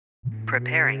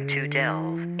Preparing to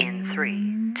delve in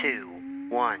 3, 2,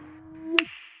 1.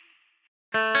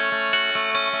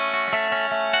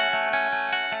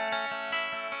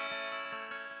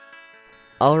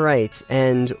 All right,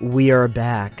 and we are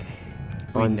back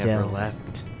We on never Delve.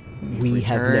 left. We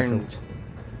have returned.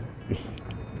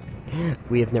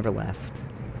 We have never left.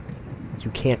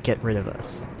 You can't get rid of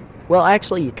us. Well,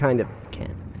 actually, you kind of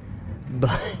can.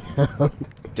 But,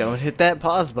 Don't hit that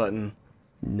pause button.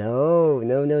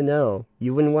 no.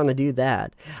 You wouldn't want to do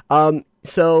that.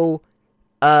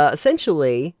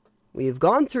 Essentially, we've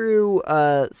gone through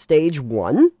stage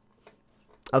 1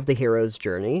 of the hero's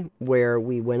journey, where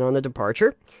we went on a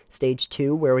departure. Stage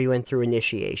 2, where we went through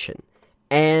initiation.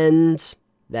 And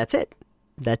that's it.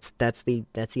 That's the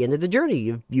end of the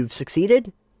journey. You've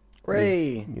succeeded.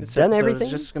 Hooray! You've This done episode everything.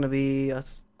 is just gonna be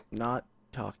us not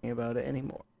talking about it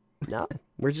anymore. No,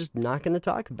 we're just not going to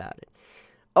talk about it.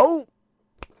 Oh,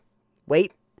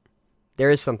 wait.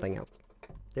 There is something else.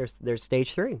 There's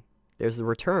stage 3. There's the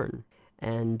return.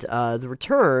 And the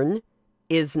return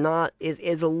is a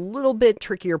little bit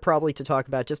trickier probably to talk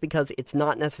about, just because it's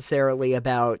not necessarily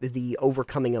about the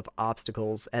overcoming of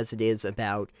obstacles as it is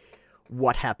about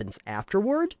what happens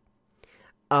afterward.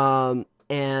 And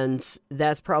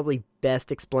that's probably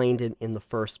best explained in the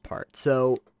first part.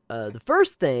 So the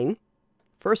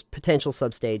first potential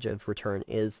substage of return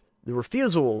is the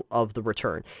refusal of the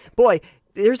return. Boy,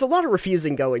 there's a lot of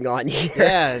refusing going on here.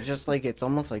 Yeah, it's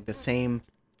almost like the same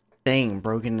thing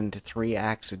broken into 3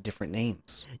 acts with different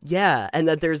names. Yeah, and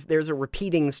that there's a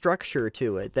repeating structure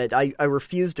to it, that I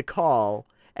refuse to call,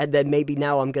 and then maybe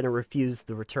now I'm going to refuse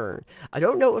the return. I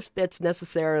don't know if that's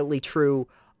necessarily true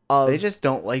of... They just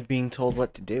don't like being told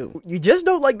what to do. You just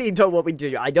don't like being told what we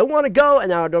do. I don't want to go, and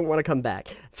now I don't want to come back.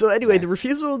 So anyway, the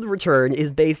refusal of the return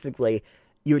is basically,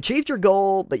 you achieved your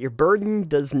goal, but your burden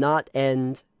does not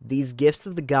end. These gifts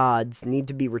of the gods need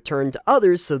to be returned to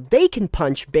others so they can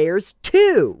punch bears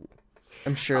too.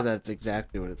 I'm sure that's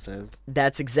exactly what it says.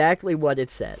 That's exactly what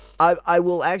it says. I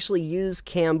will actually use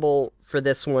Campbell for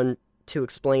this one to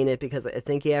explain it, because I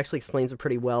think he actually explains it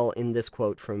pretty well in this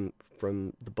quote from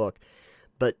the book.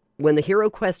 But when the hero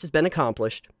quest has been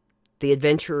accomplished, the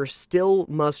adventurer still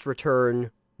must return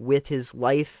with his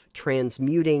life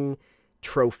transmuting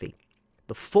trophy.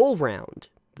 The full round,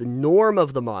 the norm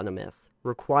of the monomyth,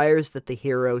 requires that the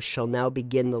hero shall now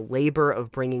begin the labor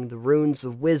of bringing the runes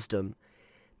of wisdom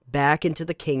back into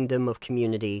the kingdom of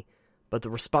community, but the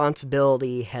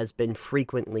responsibility has been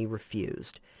frequently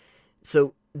refused.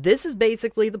 So this is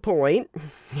basically the point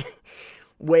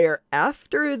where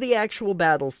after the actual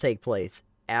battles take place,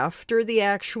 after the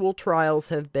actual trials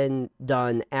have been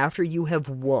done, after you have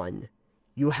won,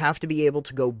 you have to be able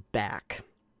to go back.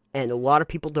 And a lot of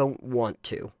people don't want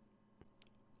to.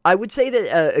 I would say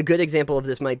that a good example of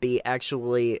this might be,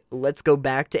 actually, let's go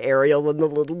back to Ariel and the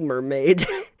Little Mermaid.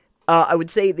 I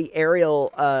would say the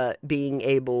Ariel being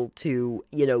able to,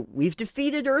 we've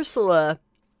defeated Ursula.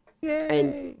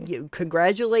 Yay! And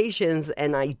congratulations,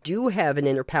 and I do have an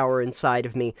inner power inside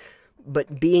of me.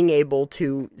 But being able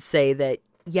to say that,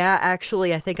 yeah,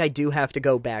 actually, I think I do have to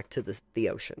go back to the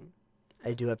ocean.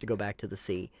 I do have to go back to the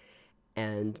sea.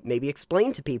 And maybe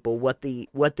explain to people what the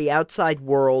outside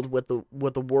world, what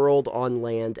the world on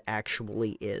land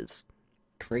actually is.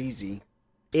 Crazy.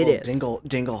 It is.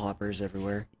 Dingle hoppers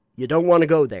everywhere. You don't want to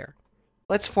go there.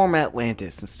 Let's form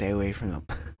Atlantis and stay away from them.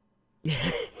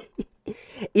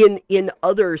 In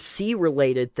other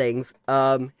sea-related things,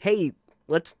 hey,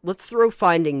 let's throw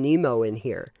Finding Nemo in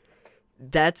here.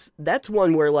 That's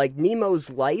one where, like, Nemo's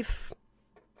life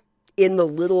in the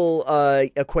little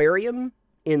aquarium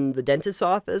in the dentist's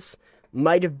office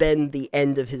might have been the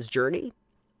end of his journey,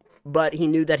 but he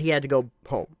knew that he had to go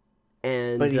home.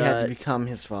 But he had to become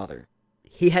his father.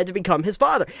 He had to become his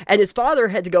father, and his father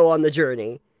had to go on the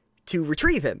journey to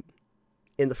retrieve him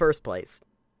in the first place.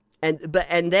 And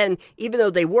then, even though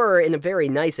they were in a very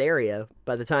nice area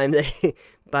by the time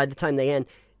they end,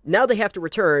 now they have to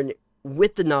return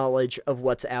with the knowledge of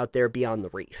what's out there beyond the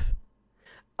reef.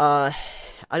 I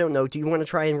don't know. Do you want to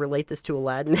try and relate this to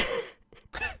Aladdin?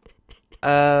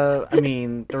 I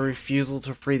mean, the refusal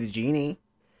to free the genie.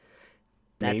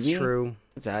 That's Maybe? true.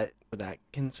 Would that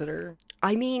consider?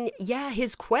 I mean, yeah,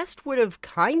 his quest would have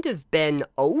kind of been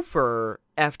over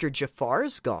after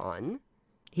Jafar's gone.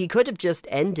 He could have just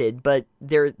ended, but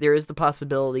there is the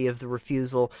possibility of the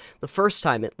refusal, the first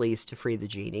time at least, to free the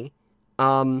genie.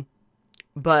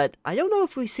 But I don't know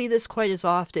if we see this quite as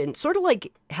often. Sort of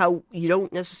like how you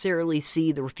don't necessarily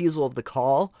see the refusal of the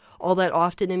call all that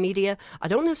often in media. I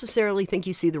don't necessarily think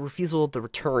you see the refusal of the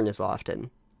return as often,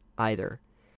 either.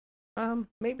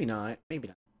 Maybe not. Maybe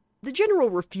not. the general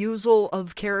refusal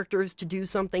of characters to do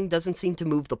something doesn't seem to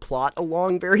move the plot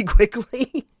along very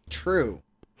quickly. True.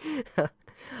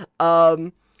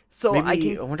 So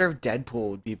Maybe, I wonder if Deadpool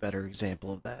would be a better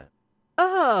example of that.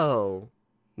 Oh,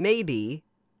 maybe.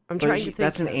 I'm But trying to think.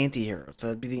 that's an anti-hero, so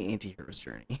that'd be the anti-hero's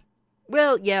journey.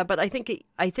 Well, yeah, but I think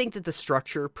that the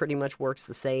structure pretty much works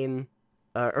the same,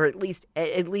 or at least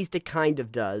it kind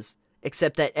of does,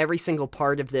 except that every single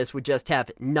part of this would just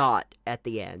have "not" at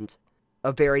the end,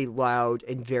 a very loud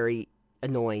and very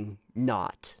annoying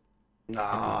 "not."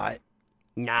 Not.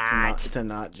 Not. It's a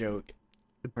not joke.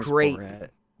 Where's Great. Borat?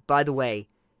 By the way,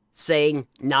 saying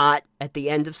 "not" at the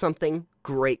end of something,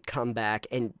 great comeback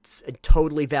and a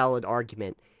totally valid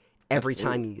argument every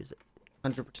time you use it.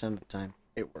 100% of the time,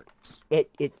 it works.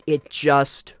 It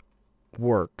just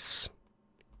works.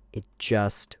 It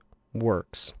just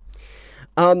works.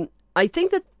 I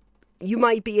think that you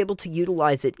might be able to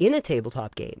utilize it in a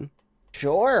tabletop game.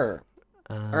 Sure.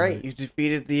 All right, you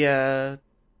defeated the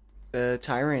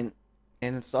tyrant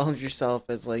and installed yourself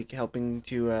as like helping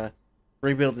to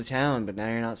rebuild the town, but now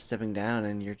you're not stepping down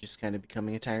and you're just kind of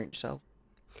becoming a tyrant yourself.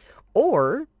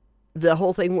 Or the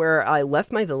whole thing where I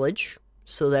left my village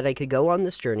so that I could go on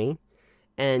this journey,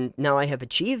 and now I have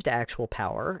achieved actual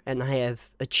power, and I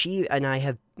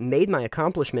have made my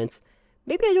accomplishments.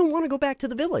 Maybe I don't want to go back to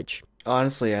the village.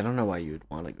 Honestly, I don't know why you would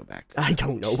want to go back to that. I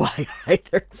don't know why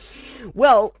either.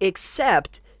 Well,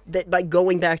 except that by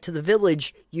going back to the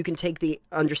village, you can take the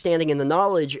understanding and the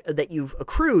knowledge that you've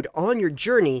accrued on your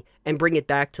journey and bring it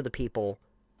back to the people.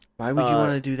 Why would you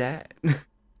want to do that?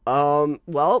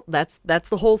 Well, that's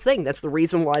the whole thing. That's the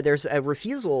reason why there's a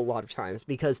refusal a lot of times,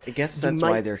 because I guess that's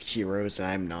why they're heroes and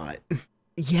I'm not.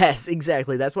 Yes,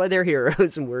 exactly. That's why they're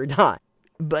heroes and we're not.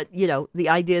 But, the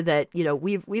idea that,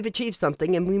 we've achieved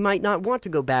something and we might not want to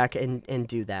go back and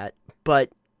do that.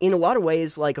 But in a lot of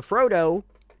ways, like a Frodo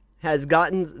has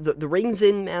gotten the rings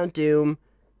in Mount Doom,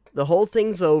 the whole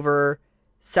thing's over,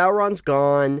 Sauron's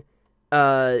gone,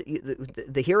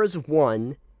 the heroes have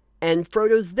won, and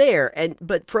Frodo's there,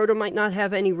 but Frodo might not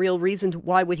have any real reason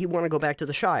why would he want to go back to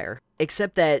the Shire,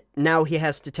 except that now he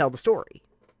has to tell the story.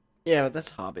 Yeah, but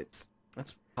that's hobbits.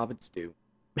 That's what hobbits do.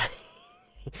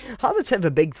 Hobbits have a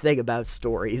big thing about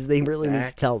stories. They really need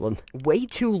to tell them. Way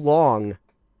too long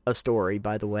a story,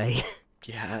 by the way.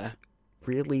 Yeah.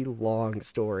 Really long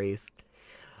stories.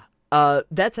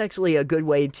 That's actually a good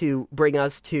way to bring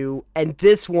us to, and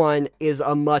this one is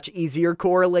a much easier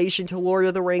correlation to Lord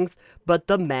of the Rings, but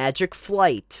the magic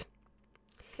flight.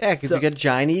 Yeah, because you got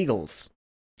giant eagles.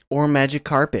 Or a magic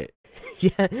carpet.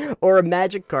 Yeah, or a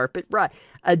magic carpet, right.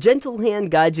 A gentle hand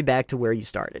guides you back to where you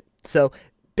started. So,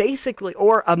 basically,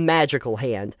 or a magical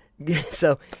hand.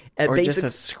 So, or just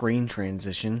a screen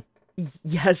transition.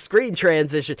 Yeah, screen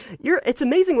transition. It's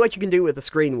amazing what you can do with a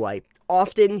screen wipe.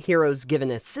 Often, heroes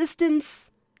given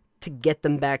assistance to get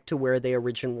them back to where they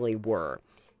originally were.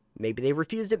 Maybe they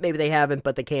refused it, maybe they haven't,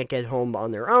 but they can't get home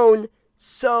on their own.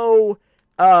 So,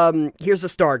 here's a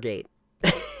Stargate.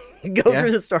 Go through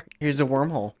the Stargate. Here's a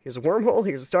wormhole. Here's a wormhole.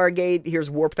 Here's a Stargate.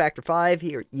 Here's Warp Factor 5.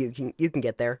 Here, you can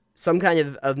get there. Some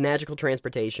kind of magical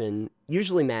transportation.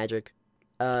 Usually magic.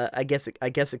 I guess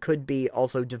it could be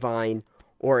also divine,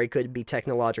 or it could be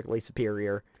technologically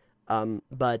superior.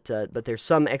 But there's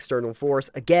some external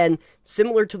force, again,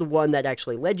 similar to the one that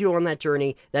actually led you on that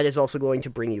journey, that is also going to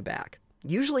bring you back.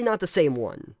 Usually not the same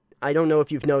one. I don't know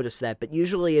if you've noticed that, but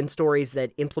usually in stories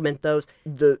that implement those,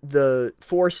 the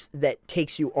force that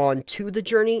takes you on to the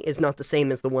journey is not the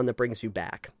same as the one that brings you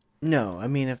back. No, I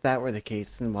mean, if that were the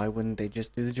case, then why wouldn't they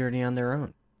just do the journey on their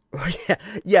own?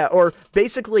 Yeah, or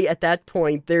basically at that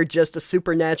point, they're just a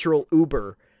supernatural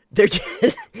Uber. They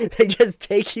just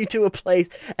take you to a place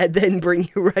and then bring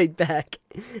you right back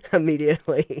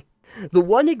immediately. The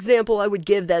one example I would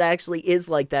give that actually is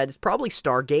like that is probably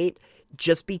Stargate,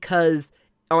 just because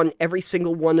on every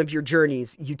single one of your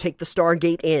journeys, you take the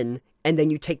Stargate in, and then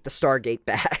you take the Stargate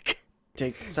back.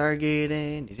 Take the Stargate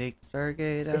in, you take the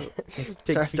Stargate out. Take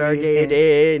the Stargate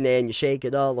in, and you shake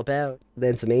it all about.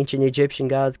 Then some ancient Egyptian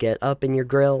gods get up in your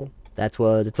grill. That's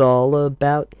what it's all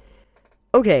about.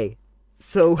 Okay,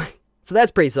 so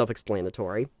that's pretty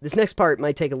self-explanatory. This next part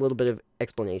might take a little bit of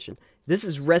explanation. This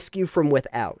is rescue from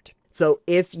without. So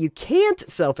if you can't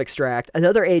self-extract,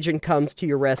 another agent comes to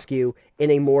your rescue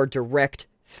in a more direct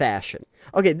fashion.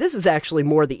 Okay, this is actually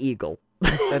more the Eagle.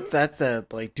 That's a,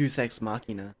 like, Deus Ex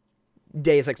Machina.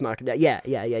 Deus Ex Machina, yeah.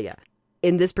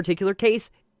 In this particular case,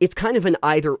 it's kind of an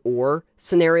either-or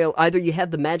scenario. Either you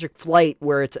have the magic flight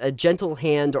where it's a gentle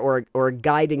hand or a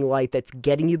guiding light that's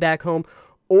getting you back home,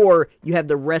 Or you have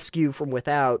the rescue from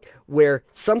without, where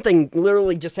something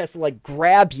literally just has to, like,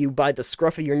 grab you by the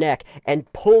scruff of your neck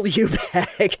and pull you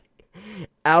back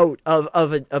out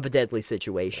of a deadly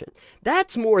situation.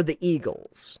 That's more the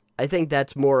Eagles. I think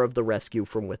that's more of the rescue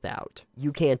from without.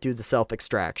 You can't do the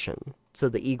self-extraction, so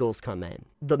the Eagles come in.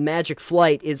 The magic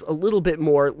flight is a little bit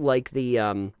more like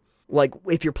the, like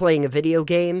if you're playing a video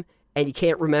game and you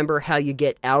can't remember how you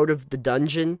get out of the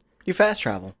dungeon. You fast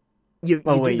travel. You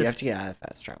have to get out of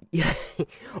fast travel. Yeah,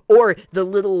 or the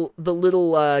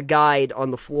little guide on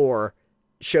the floor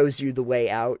shows you the way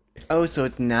out. Oh, so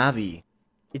it's Navi.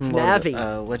 It's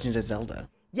Navi. Legend of Zelda.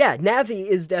 Yeah, Navi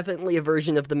is definitely a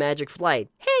version of the magic flight.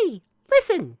 Hey,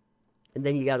 listen! And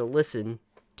then you gotta listen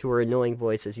to her annoying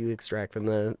voice as you extract from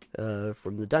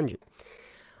the dungeon.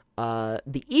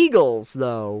 The Eagles,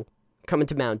 though, coming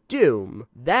to Mount Doom,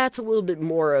 that's a little bit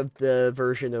more of the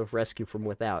version of Rescue from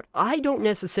Without. I don't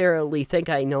necessarily think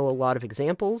I know a lot of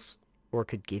examples, or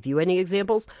could give you any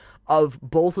examples, of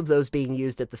both of those being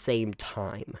used at the same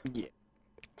time. Yeah.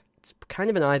 It's kind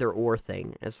of an either-or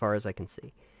thing, as far as I can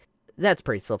see. That's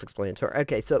pretty self-explanatory.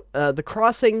 Okay, so the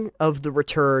crossing of the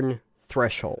return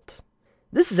threshold.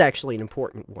 This is actually an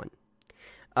important one.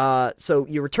 So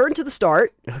you return to the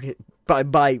start, okay,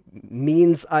 by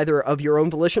means either of your own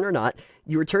volition or not.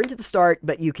 You return to the start,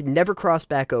 but you can never cross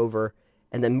back over,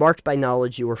 and then marked by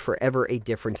knowledge, you are forever a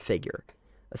different figure.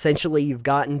 Essentially, you've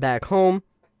gotten back home,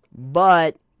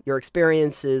 but your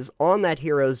experiences on that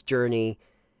hero's journey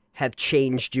have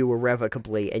changed you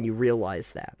irrevocably, and you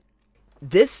realize that.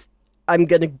 This, I'm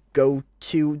going to go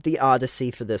to the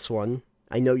Odyssey for this one.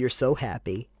 I know you're so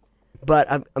happy.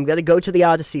 But I'm going to go to the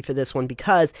Odyssey for this one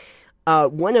because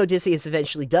when Odysseus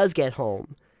eventually does get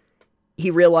home,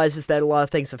 he realizes that a lot of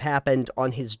things have happened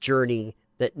on his journey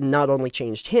that not only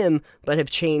changed him, but have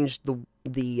changed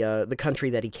the country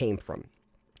that he came from.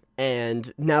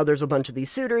 And now there's a bunch of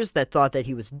these suitors that thought that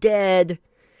he was dead,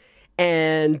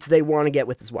 and they want to get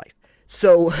with his wife.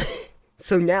 So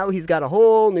now he's got a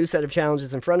whole new set of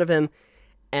challenges in front of him.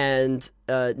 And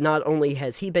not only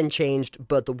has he been changed,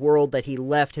 but the world that he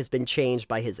left has been changed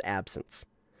by his absence.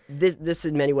 This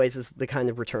in many ways is the kind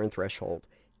of return threshold.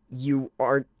 You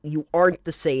aren't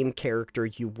the same character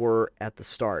you were at the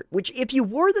start. Which, if you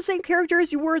were the same character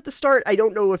as you were at the start, I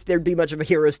don't know if there'd be much of a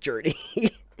hero's journey.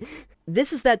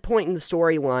 This is that point in the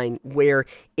storyline where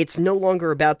it's no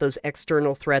longer about those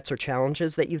external threats or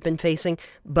challenges that you've been facing,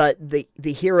 but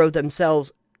the hero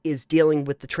themselves is dealing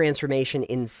with the transformation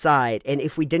inside. And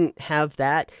if we didn't have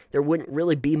that, there wouldn't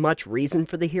really be much reason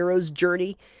for the hero's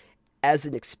journey as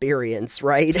an experience,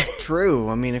 right? True.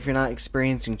 I mean, if you're not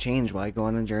experiencing change, why go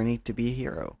on a journey to be a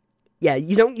hero? Yeah,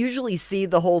 you don't usually see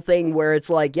the whole thing where it's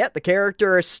like, yeah, the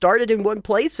character started in one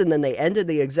place and then they ended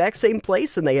the exact same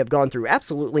place and they have gone through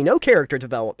absolutely no character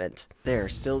development. They're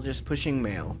still just pushing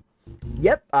mail.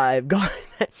 Yep, I've gone...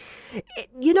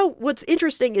 You know, what's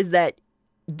interesting is that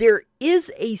there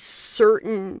is a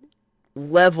certain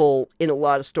level in a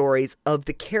lot of stories of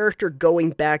the character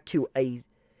going back to a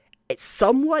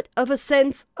somewhat of a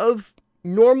sense of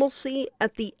normalcy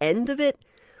at the end of it.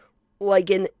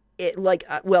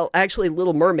 Actually,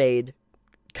 Little Mermaid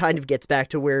kind of gets back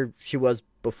to where she was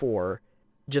before,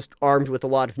 just armed with a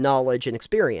lot of knowledge and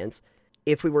experience.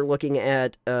 If we were looking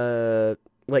at,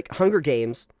 Hunger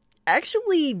Games,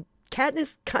 actually,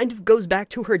 Katniss kind of goes back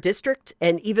to her district,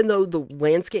 and even though the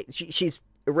landscape, she's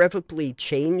irrevocably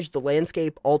changed the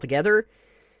landscape altogether,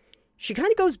 she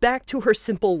kind of goes back to her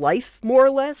simple life, more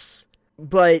or less.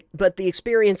 But the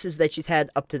experiences that she's had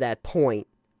up to that point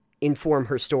inform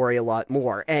her story a lot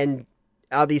more. And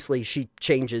obviously she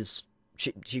changes,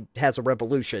 she has a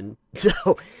revolution.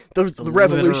 So the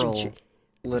revolution...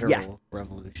 Literal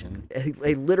revolution.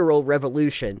 A literal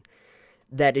revolution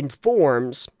that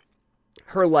informs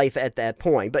her life at that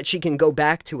point, but she can go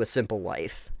back to a simple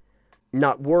life,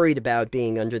 not worried about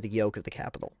being under the yoke of the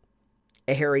capital.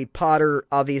 Harry Potter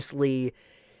obviously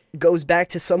goes back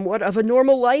to somewhat of a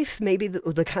normal life, maybe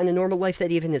the kind of normal life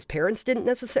that even his parents didn't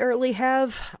necessarily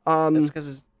have. That's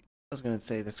because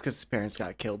his parents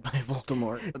got killed by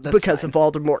Voldemort. But because of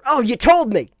Voldemort. Oh, you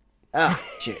told me! Oh,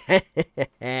 shit.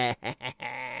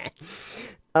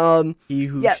 He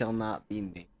who shall not be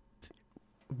named.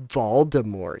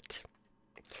 Voldemort.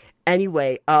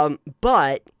 Anyway,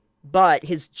 but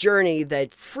his journey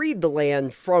that freed the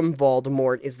land from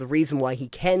Voldemort is the reason why he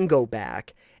can go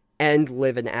back and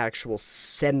live an actual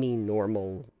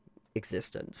semi-normal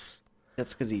existence.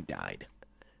 That's because he died.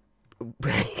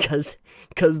 Because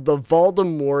the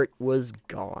Voldemort was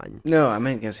gone. No, I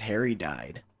meant because Harry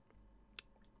died.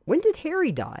 When did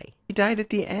Harry die? He died at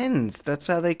the end. That's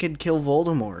how they could kill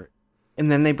Voldemort.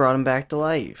 And then they brought him back to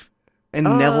life. And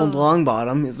Neville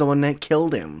Longbottom is the one that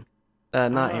killed him.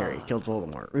 Not Harry, killed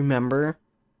Voldemort. Remember?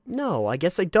 No, I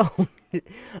guess I don't.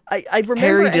 I remember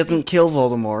Harry doesn't kill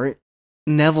Voldemort.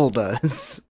 Neville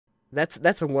does.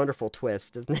 That's a wonderful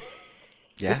twist, isn't it?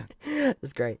 Yeah.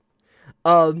 That's great.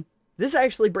 This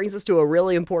actually brings us to a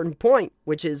really important point,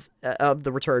 which is of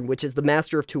the return, which is the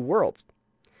Master of Two Worlds.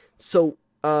 So,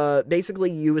 basically,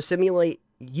 you assimilate,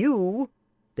 the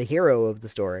hero of the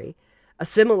story,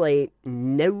 assimilate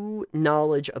no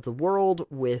knowledge of the world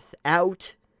with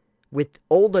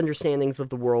old understandings of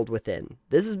the world within.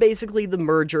 This is basically the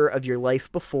merger of your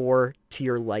life before to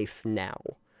your life now.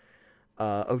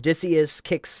 Odysseus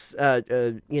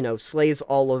slays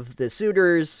all of the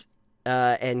suitors,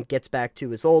 and gets back to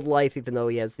his old life, even though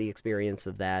he has the experience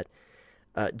of that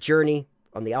journey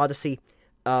on the Odyssey.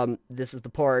 This is the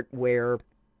part where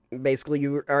basically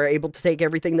you are able to take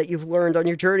everything that you've learned on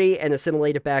your journey and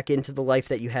assimilate it back into the life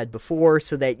that you had before,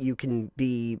 so that you can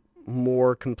be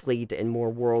more complete and more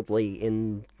worldly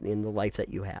in the life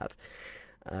that you have,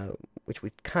 which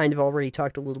we've kind of already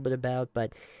talked a little bit about.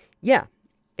 But yeah,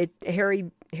 Harry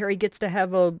gets to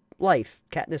have a life.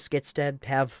 Katniss gets to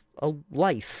have a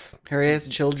life. Harry has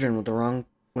children with the wrong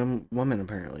woman,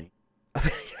 apparently.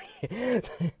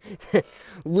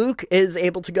 Luke is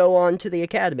able to go on to the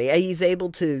academy. He's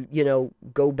able to,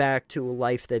 go back to a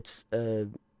life that's,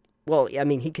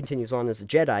 he continues on as a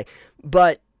Jedi,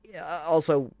 but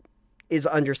also is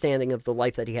understanding of the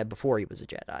life that he had before he was a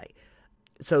Jedi.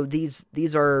 So these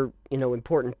are,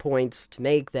 important points to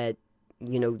make, that,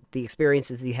 the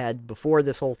experiences he had before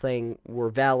this whole thing were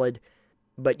valid,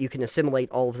 but you can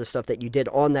assimilate all of the stuff that you did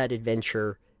on that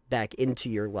adventure back into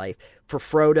your life. For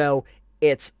Frodo,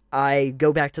 it's, I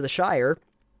go back to the Shire,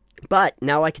 but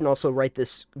now I can also write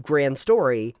this grand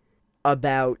story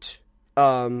about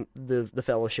the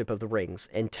Fellowship of the Rings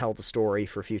and tell the story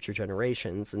for future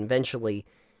generations, and eventually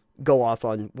go off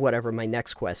on whatever my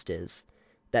next quest is.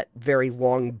 That very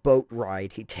long boat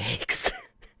ride he takes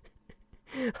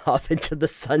off into the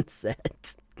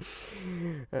sunset.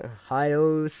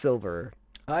 Hi-oh, Silver.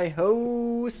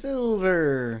 Hi-ho,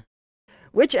 Silver.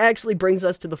 Which actually brings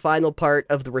us to the final part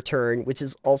of the return, which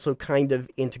is also kind of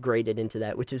integrated into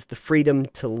that, which is the freedom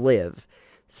to live.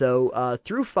 So,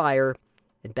 through fire,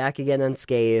 and back again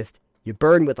unscathed, you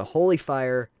burn with a holy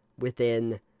fire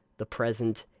within the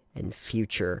present and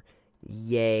future.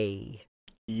 Yay.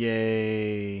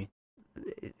 Yay.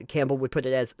 Campbell would put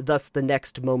it as, thus the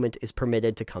next moment is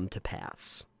permitted to come to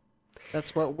pass.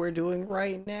 That's what we're doing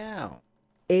right now.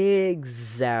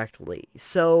 Exactly.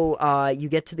 So, you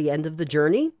get to the end of the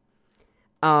journey.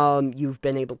 You've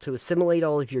been able to assimilate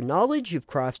all of your knowledge, you've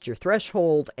crossed your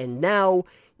threshold, and now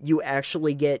you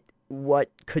actually get what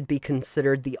could be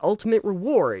considered the ultimate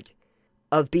reward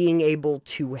of being able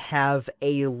to have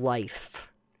a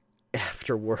life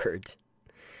afterward.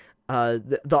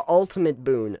 The ultimate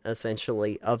boon,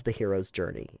 essentially, of the hero's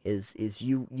journey is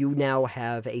you now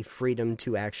have a freedom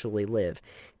to actually live.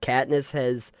 Katniss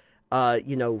has,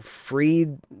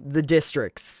 freed the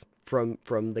districts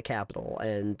from the capital,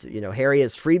 and Harry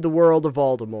has freed the world of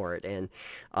Voldemort, and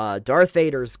Darth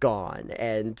Vader's gone,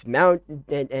 and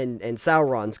and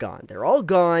Sauron's gone. They're all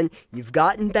gone. You've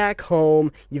gotten back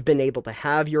home. You've been able to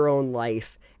have your own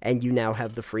life, and you now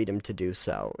have the freedom to do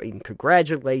so. And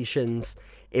congratulations.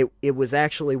 It was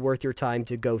actually worth your time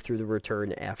to go through the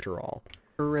return after all.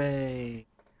 Hooray.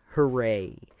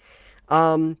 Hooray.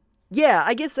 Yeah,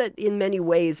 I guess that in many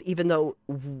ways, even though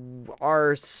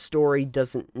our story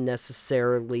doesn't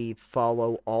necessarily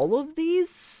follow all of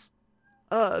these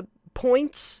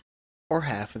points, or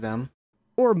half of them,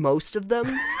 or most of them,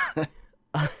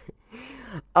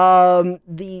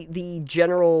 the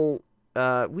general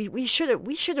we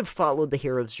should have followed the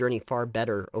hero's journey far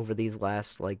better over these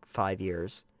last 5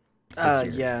 years. 6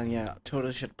 years. Yeah,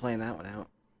 totally should have planned that one out.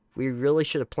 We really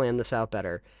should have planned this out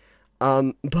better.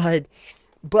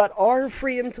 But our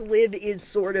freedom to live is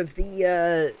sort of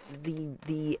the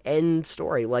end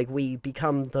story. We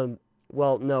become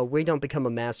we don't become a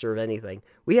master of anything.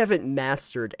 We haven't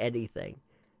mastered anything.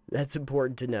 That's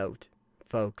important to note,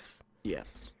 folks.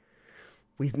 Yes.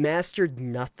 We've mastered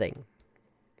nothing.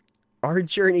 Our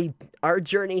journey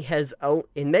has,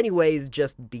 in many ways,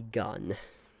 just begun.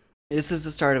 This is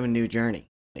the start of a new journey,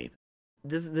 Nathan.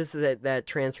 This is that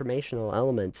transformational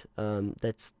element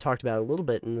that's talked about a little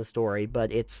bit in the story,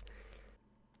 but it's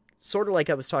sort of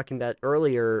like I was talking about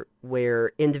earlier,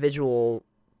 where individual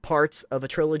parts of a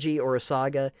trilogy or a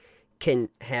saga can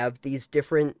have these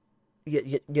different,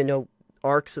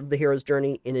 arcs of the hero's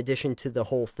journey in addition to the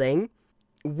whole thing.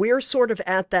 We're sort of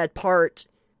at that part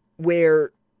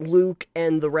where Luke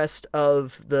and the rest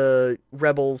of the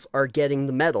rebels are getting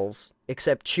the medals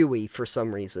except Chewie for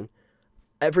some reason.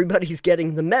 Everybody's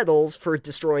getting the medals for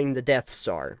destroying the Death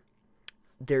Star.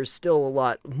 There's still a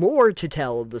lot more to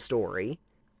tell of the story,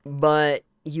 but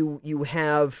you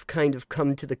have kind of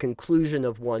come to the conclusion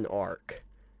of one arc.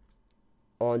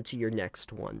 On to your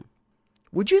next one.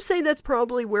 Would you say that's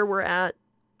probably where we're at?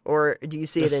 Or do you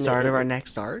see The it in start of our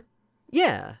next arc?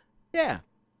 Yeah. Yeah.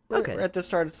 Okay. We're at the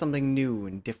start of something new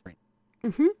and different.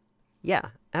 Mm-hmm. Yeah,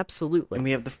 absolutely. And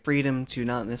we have the freedom to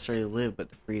not necessarily live, but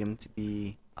the freedom to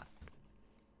be us.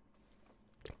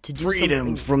 To do Freedom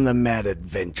something... from the Mad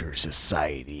Adventure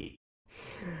Society.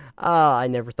 I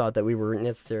never thought that we were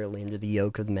necessarily under the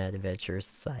yoke of the Mad Adventure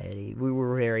Society. We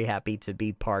were very happy to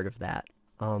be part of that.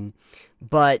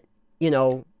 But, you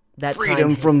know, that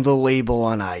freedom from the label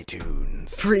on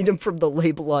iTunes. Freedom from the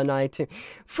label on iTunes.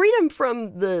 Freedom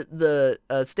from the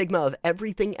stigma of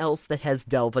everything else that has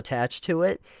Delve attached to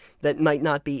it that might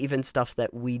not be even stuff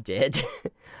that we did.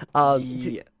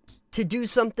 Yes. To do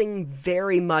something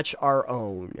very much our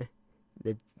own.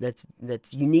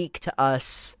 That's unique to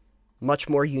us, much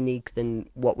more unique than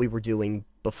what we were doing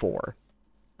before,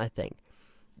 I think.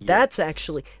 Yes. That's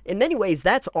actually, in many ways,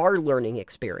 that's our learning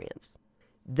experience.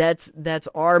 That's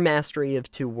our mastery of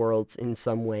Two Worlds in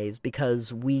some ways,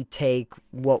 because we take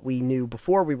what we knew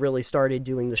before we really started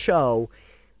doing the show,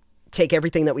 take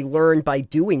everything that we learned by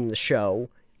doing the show,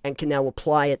 and can now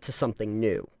apply it to something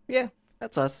new. Yeah,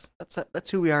 that's us. That's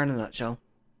who we are in a nutshell.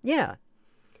 Yeah.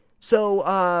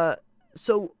 So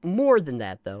more than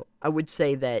that, though, I would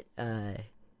say that,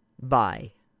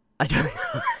 bye. I don't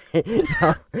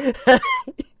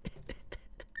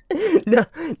know.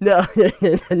 No.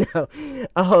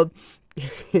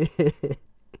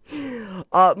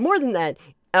 More than that,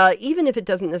 even if it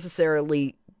doesn't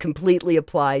necessarily completely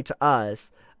apply to us,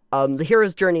 the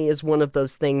hero's journey is one of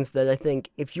those things that I think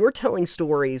if you're telling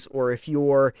stories or if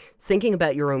you're thinking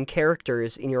about your own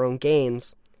characters in your own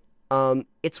games,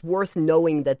 it's worth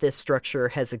knowing that this structure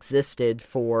has existed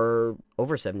for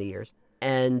over 70 years.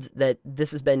 And that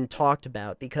this has been talked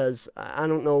about, because I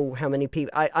don't know how many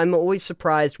people... I'm always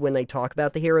surprised when I talk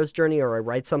about the hero's journey or I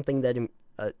write something that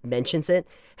mentions it,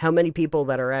 how many people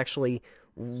that are actually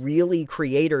really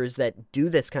creators that do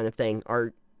this kind of thing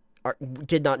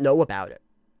did not know about it.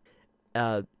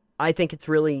 I think it's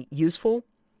really useful.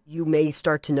 You may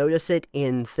start to notice it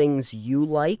in things you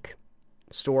like,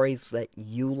 stories that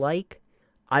you like.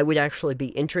 I would actually be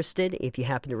interested, if you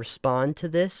happen to respond to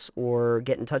this or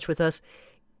get in touch with us,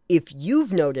 if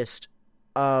you've noticed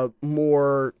a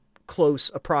more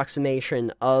close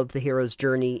approximation of the hero's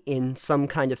journey in some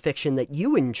kind of fiction that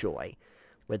you enjoy,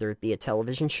 whether it be a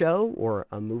television show or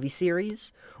a movie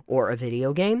series or a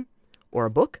video game or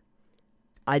a book.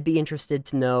 I'd be interested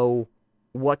to know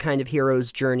what kind of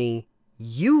hero's journey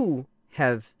you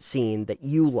have seen that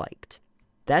you liked.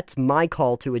 That's my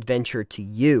call to adventure to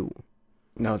you.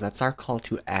 No, that's our call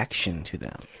to action to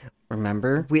them.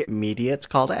 Remember, immediate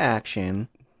call to action.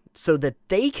 So that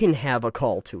they can have a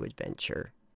call to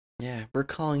adventure. Yeah, we're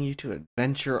calling you to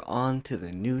adventure on to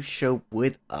the new show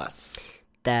with us.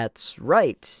 That's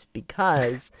right,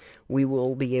 because we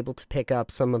will be able to pick up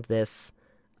some of this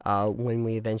when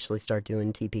we eventually start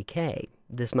doing TPK.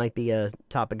 This might be a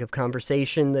topic of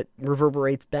conversation that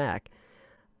reverberates back.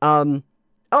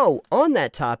 Oh, on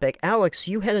that topic, Alex,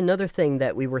 you had another thing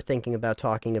that we were thinking about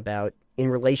talking about in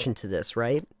relation to this,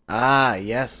 right? Ah,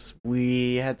 yes.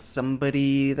 We had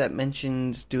somebody that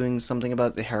mentioned doing something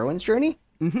about the heroine's journey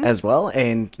as well,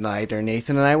 and neither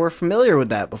Nathan and I were familiar with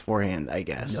that beforehand, I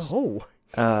guess. No.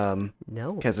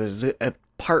 No. Because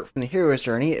apart from the hero's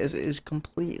journey is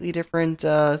completely different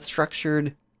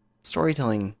structured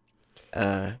storytelling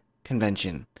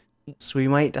convention. So we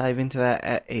might dive into that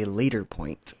at a later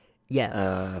point.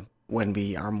 Yes. When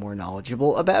we are more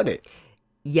knowledgeable about it.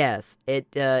 Yes.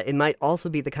 It might also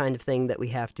be the kind of thing that we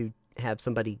have to have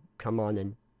somebody come on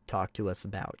and talk to us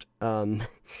about.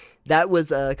 That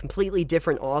was a completely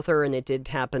different author, and it did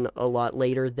happen a lot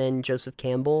later than Joseph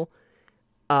Campbell.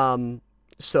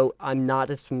 So I'm not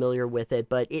as familiar with it,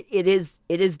 but it is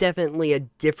definitely a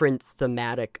different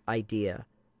thematic idea.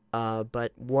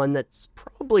 But one that's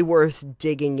probably worth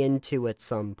digging into at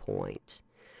some point.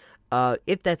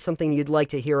 If that's something you'd like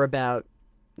to hear about,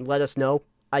 let us know.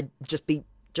 I'd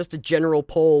just a general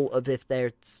poll of if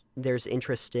there's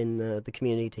interest in the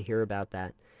community to hear about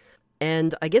that.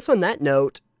 And I guess on that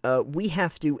note, we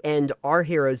have to end our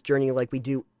hero's journey like we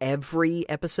do every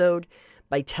episode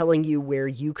by telling you where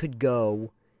you could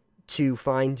go to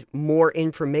find more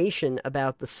information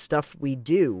about the stuff we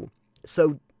do.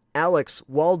 So, Alex,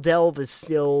 while Delve is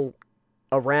still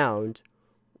around,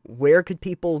 where could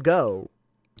people go?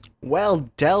 Well,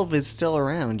 Delve is still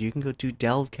around. You can go to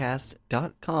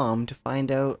delvecast.com to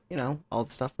find out, all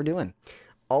the stuff we're doing.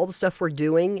 All the stuff we're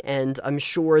doing, and I'm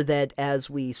sure that as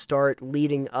we start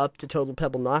leading up to Total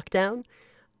Pebble Knockdown,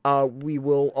 we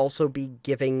will also be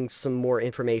giving some more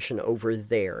information over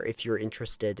there if you're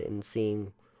interested in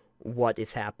seeing what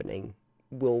is happening.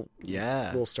 We'll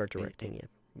start directing you.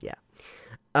 Yeah.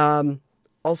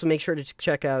 Also, make sure to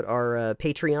check out our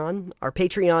Patreon. Our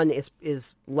Patreon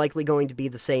is likely going to be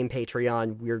the same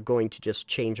Patreon. We're going to just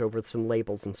change over some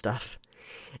labels and stuff.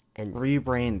 And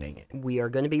rebranding it. We are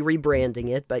going to be rebranding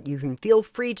it, but you can feel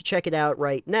free to check it out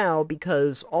right now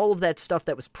because all of that stuff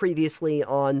that was previously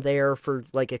on there for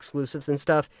like exclusives and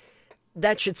stuff,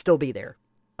 that should still be there,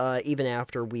 even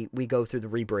after we go through the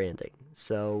rebranding.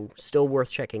 So, still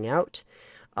worth checking out.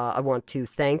 I want to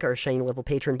thank our Shiny Level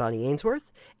patron, Bonnie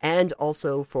Ainsworth, and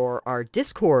also for our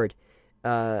Discord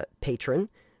patron,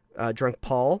 Drunk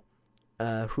Paul,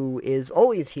 who is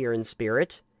always here in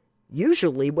spirit,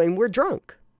 usually when we're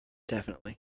drunk.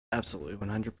 Definitely. Absolutely.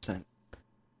 100%.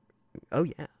 Oh,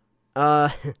 yeah.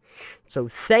 So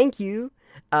thank you.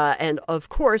 And of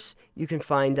course, you can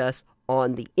find us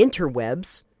on the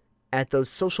interwebs at those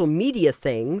social media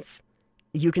things.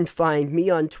 You can find me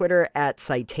on Twitter at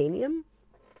Citanium.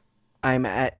 I'm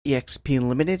at EXP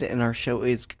Unlimited, and our show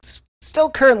is still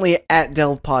currently at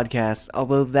Delve Podcast,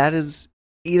 although that is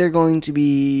either going to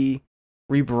be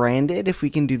rebranded, if we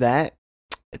can do that,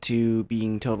 to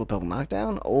being Total Pebble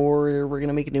Knockdown, or we're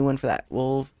gonna make a new one for that.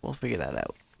 We'll figure that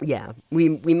out. Yeah, we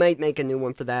might make a new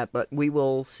one for that, but we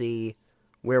will see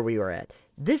where we are at.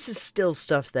 This is still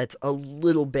stuff that's a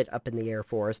little bit up in the air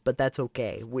for us, but that's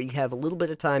okay. We have a little bit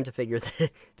of time to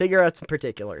figure out some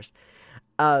particulars.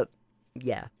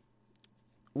 Yeah.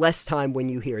 Less time when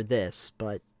you hear this,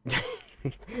 but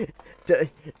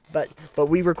but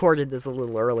we recorded this a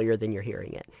little earlier than you're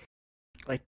hearing it.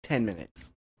 Like 10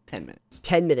 minutes. 10 minutes.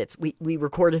 10 minutes. We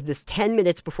recorded this 10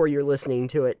 minutes before you're listening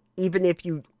to it, even if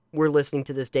you were listening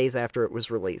to this days after it was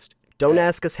released. Don't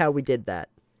ask us how we did that.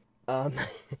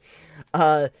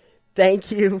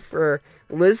 Thank you for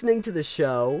listening to the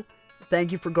show.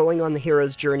 Thank you for going on the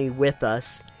hero's journey with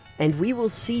us. And we will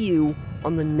see you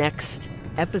on the next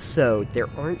episode. There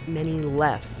aren't many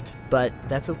left, but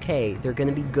that's okay. They're going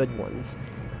to be good ones.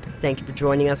 Thank you for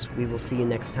joining us. We will see you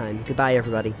next time. Goodbye,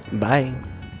 everybody. Bye.